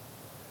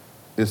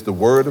is the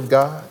word of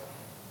God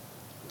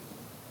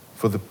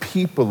for the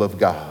people of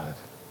God.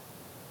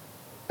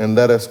 And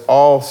let us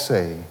all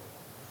say,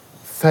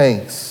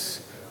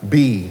 thanks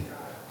be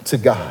to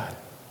God.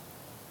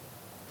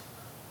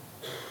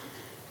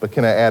 But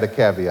can I add a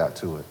caveat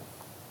to it?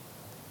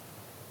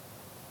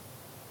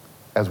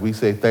 As we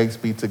say thanks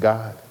be to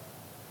God,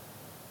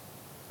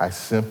 I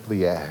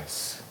simply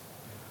ask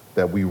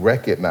that we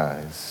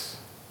recognize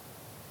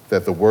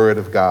that the word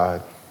of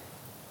God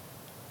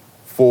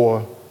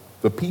for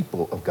the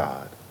people of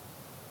God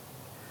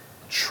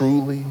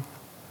truly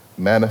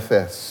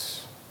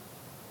manifests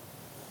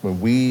when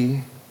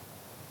we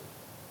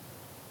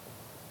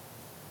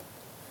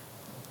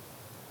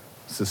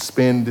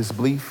suspend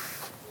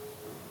disbelief,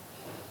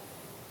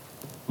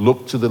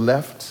 look to the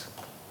left,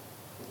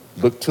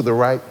 look to the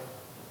right,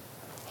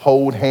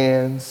 hold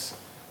hands,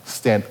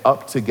 stand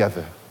up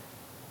together,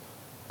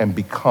 and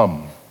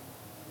become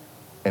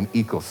an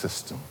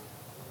ecosystem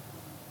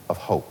of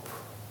hope.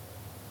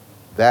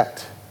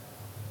 That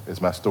is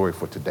my story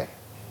for today,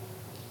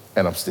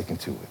 and I'm sticking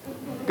to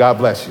it. God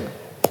bless you.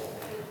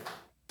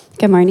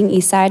 Good morning,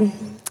 Eastside.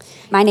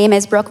 My name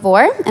is Brooke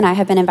Vore, and I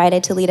have been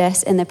invited to lead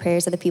us in the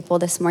prayers of the people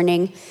this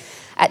morning.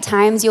 At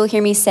times, you'll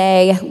hear me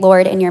say,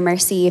 Lord, in your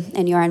mercy,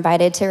 and you are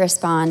invited to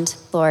respond,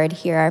 Lord,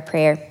 hear our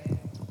prayer.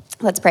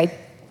 Let's pray.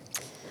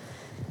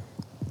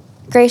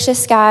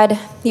 Gracious God,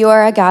 you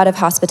are a God of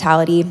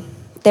hospitality.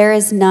 There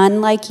is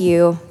none like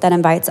you that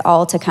invites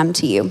all to come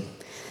to you.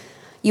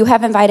 You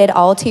have invited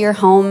all to your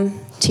home,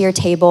 to your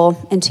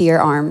table, and to your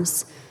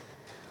arms.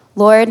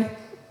 Lord,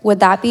 would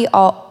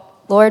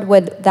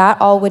that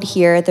all would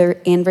hear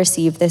and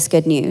receive this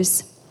good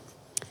news?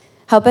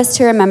 Help us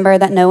to remember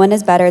that no one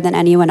is better than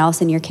anyone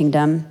else in your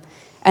kingdom,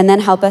 and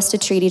then help us to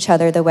treat each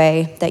other the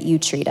way that you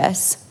treat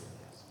us.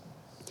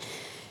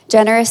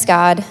 Generous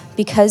God,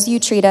 because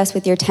you treat us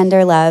with your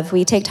tender love,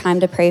 we take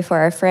time to pray for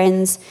our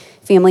friends,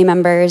 family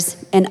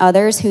members, and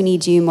others who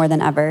need you more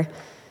than ever.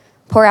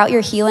 Pour out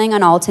your healing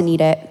on all to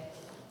need it.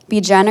 Be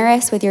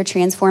generous with your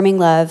transforming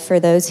love for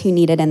those who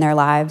need it in their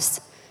lives.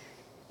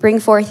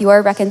 Bring forth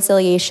your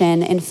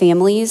reconciliation in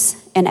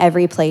families and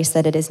every place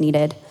that it is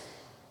needed.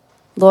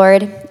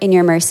 Lord, in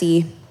your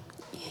mercy,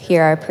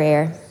 hear our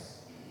prayer.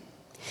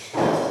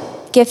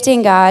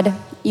 Gifting God,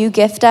 you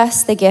gift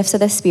us the gifts of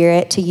the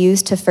Spirit to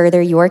use to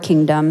further your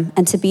kingdom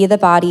and to be the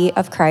body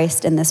of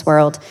Christ in this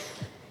world.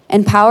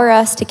 Empower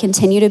us to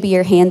continue to be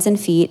your hands and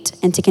feet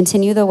and to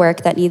continue the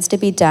work that needs to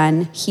be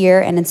done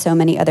here and in so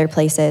many other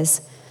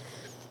places.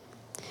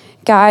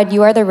 God,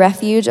 you are the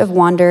refuge of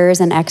wanderers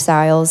and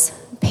exiles,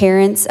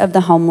 parents of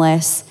the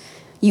homeless.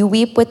 You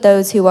weep with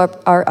those who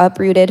are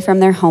uprooted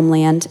from their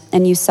homeland,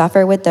 and you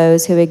suffer with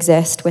those who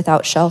exist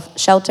without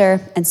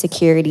shelter and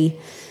security.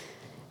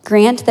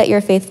 Grant that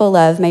your faithful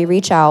love may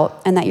reach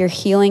out and that your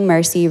healing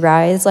mercy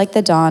rise like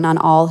the dawn on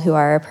all who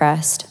are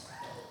oppressed.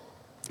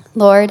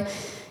 Lord,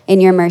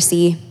 in your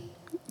mercy,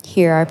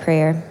 hear our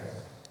prayer.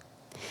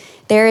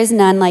 There is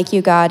none like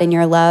you, God, in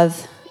your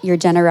love, your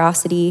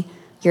generosity,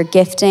 your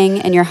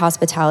gifting, and your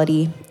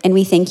hospitality. And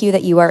we thank you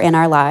that you are in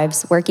our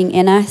lives, working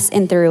in us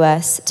and through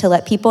us to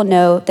let people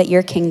know that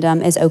your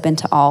kingdom is open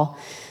to all.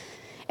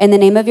 In the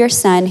name of your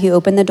Son, who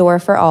opened the door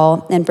for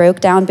all and broke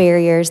down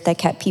barriers that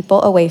kept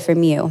people away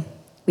from you,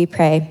 we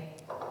pray.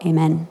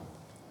 Amen.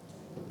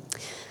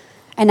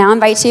 I now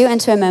invite you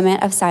into a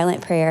moment of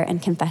silent prayer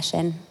and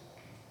confession.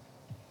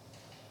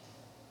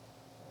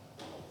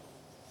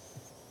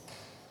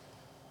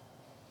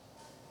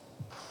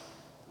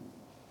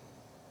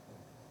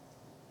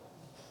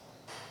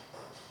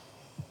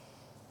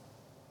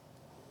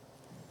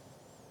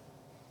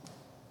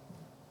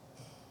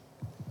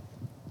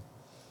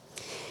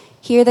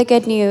 Hear the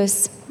good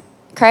news.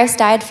 Christ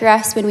died for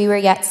us when we were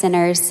yet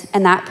sinners,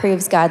 and that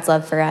proves God's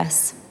love for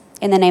us.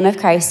 In the name of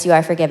Christ, you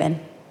are forgiven.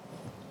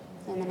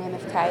 In the name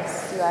of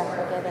Christ, you are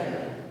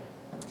forgiven.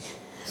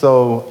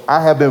 So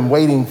I have been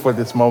waiting for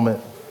this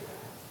moment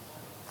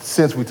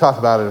since we talked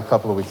about it a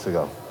couple of weeks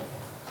ago.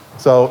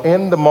 So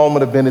in the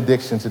moment of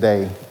benediction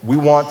today, we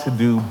want to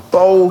do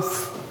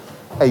both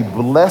a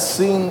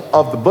blessing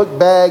of the book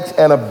bags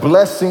and a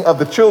blessing of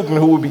the children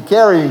who will be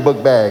carrying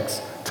book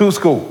bags to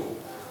school.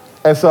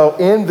 And so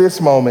in this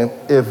moment,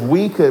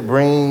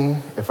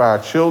 if our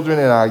children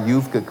and our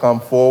youth could come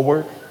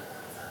forward,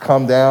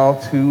 come down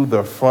to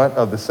the front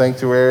of the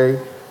sanctuary,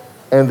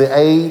 and the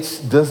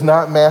age does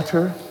not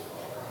matter.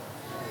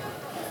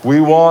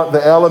 We want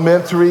the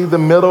elementary, the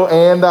middle,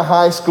 and the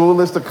high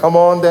schoolers to come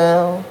on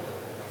down.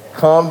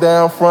 Come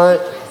down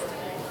front.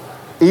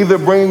 Either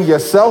bring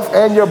yourself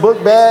and your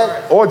book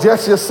bag or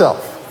just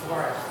yourself.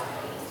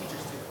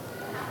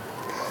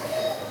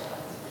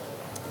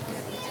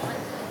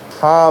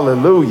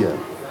 Hallelujah.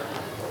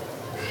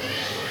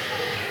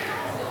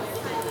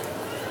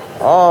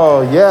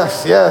 Oh,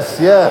 yes, yes,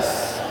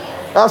 yes.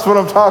 That's what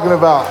I'm talking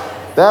about.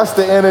 That's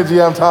the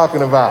energy I'm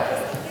talking about.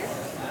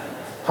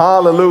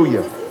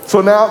 Hallelujah.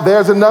 So now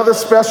there's another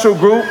special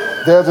group.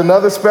 There's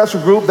another special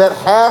group that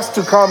has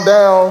to come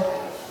down.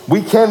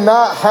 We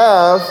cannot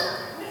have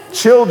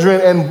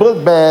children and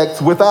book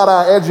bags without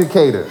our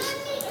educators.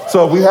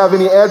 So if we have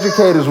any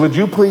educators, would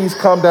you please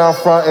come down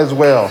front as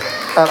well?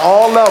 At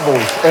all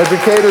levels,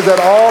 educators at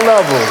all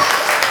levels.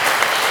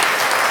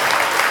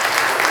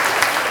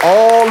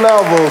 All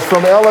levels,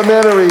 from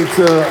elementary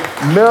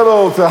to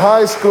middle to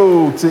high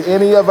school to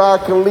any of our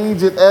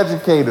collegiate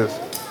educators.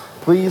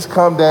 Please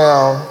come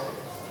down.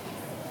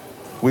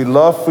 We'd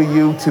love for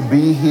you to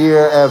be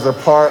here as a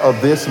part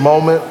of this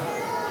moment.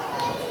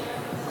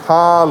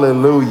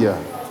 Hallelujah.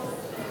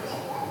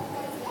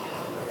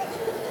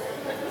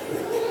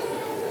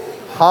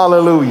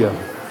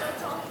 Hallelujah.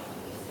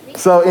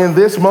 So in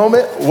this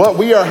moment, what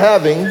we are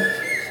having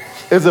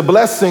is a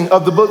blessing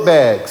of the book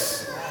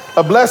bags,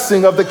 a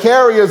blessing of the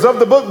carriers of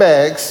the book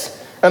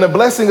bags, and a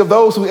blessing of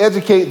those who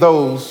educate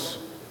those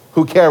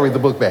who carry the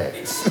book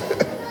bags.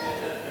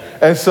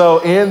 And so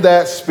in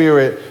that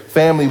spirit,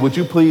 family, would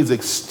you please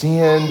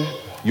extend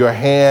your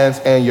hands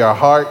and your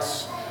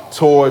hearts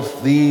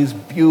towards these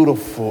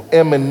beautiful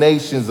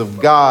emanations of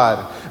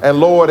God And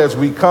Lord, as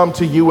we come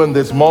to you in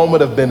this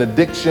moment of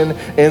benediction,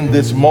 in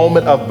this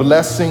moment of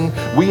blessing,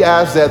 we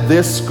ask that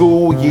this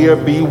school year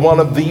be one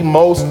of the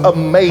most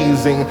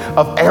amazing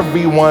of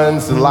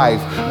everyone's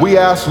life. We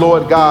ask,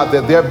 Lord God,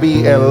 that there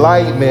be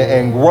enlightenment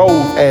and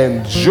growth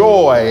and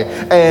joy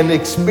and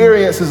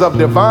experiences of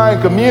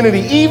divine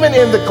community, even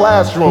in the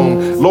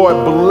classroom. Lord,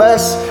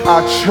 bless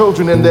our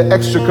children in their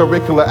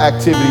extracurricular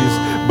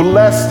activities.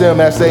 Bless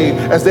them as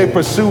they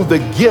pursue the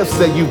gifts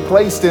that you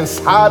placed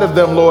inside of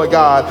them, Lord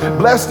God.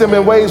 Bless them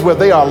in ways where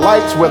they are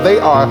lights, where they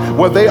are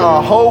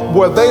hope,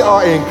 where they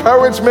are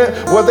encouragement,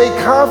 where they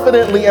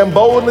confidently and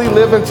boldly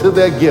live into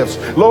their gifts.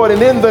 Lord,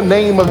 and in the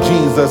name of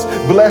Jesus,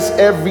 bless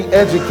every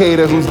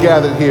educator who's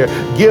gathered here.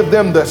 Give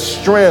them the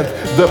strength,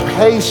 the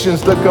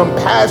patience, the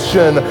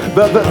compassion,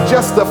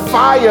 just the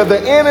fire,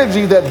 the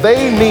energy that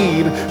they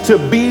need to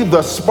be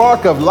the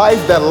spark of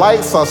life that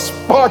lights a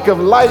spark of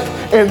light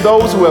in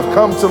those who have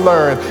come to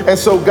learn. And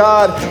so,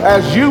 God,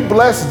 as you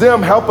bless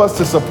them, help us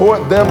to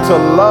support them, to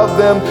love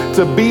them,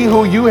 to be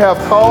who you have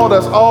called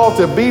us all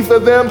to be for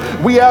them.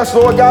 We ask,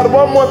 Lord God,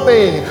 one more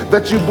thing,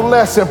 that you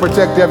bless and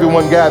protect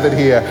everyone gathered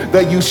here,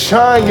 that you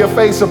shine your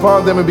face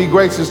upon them and be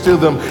gracious to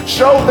them.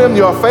 Show them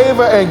your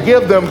favor and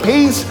give them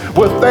peace.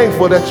 We're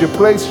thankful that you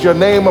placed your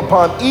name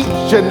upon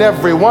each and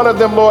every one of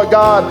them, Lord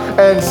God,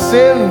 and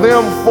send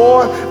them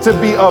forth to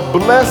be a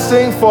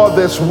blessing for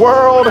this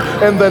world.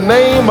 In the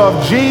name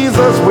of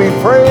Jesus, we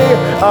pray.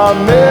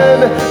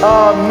 Amen,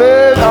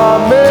 amen,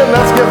 amen.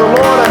 Let's give the Lord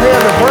a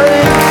hand of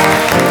praise.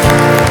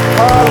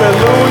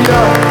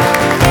 Hallelujah.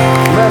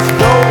 Let's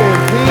go in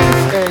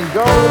peace and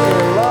go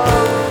in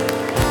love.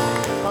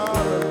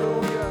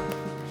 Hallelujah.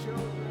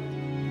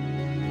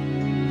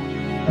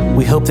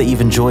 We hope that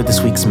you've enjoyed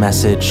this week's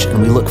message,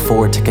 and we look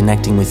forward to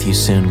connecting with you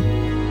soon.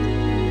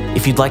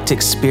 If you'd like to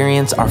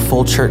experience our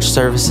full church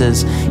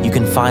services, you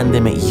can find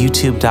them at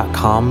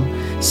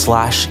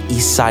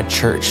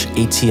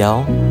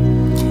youtube.com/EastSideChurchATL.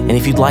 And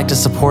if you'd like to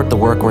support the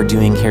work we're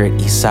doing here at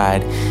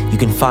Eastside, you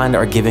can find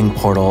our giving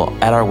portal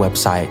at our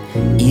website,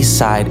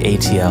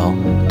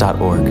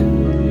 eastsideatl.org.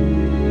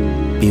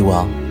 Be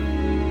well.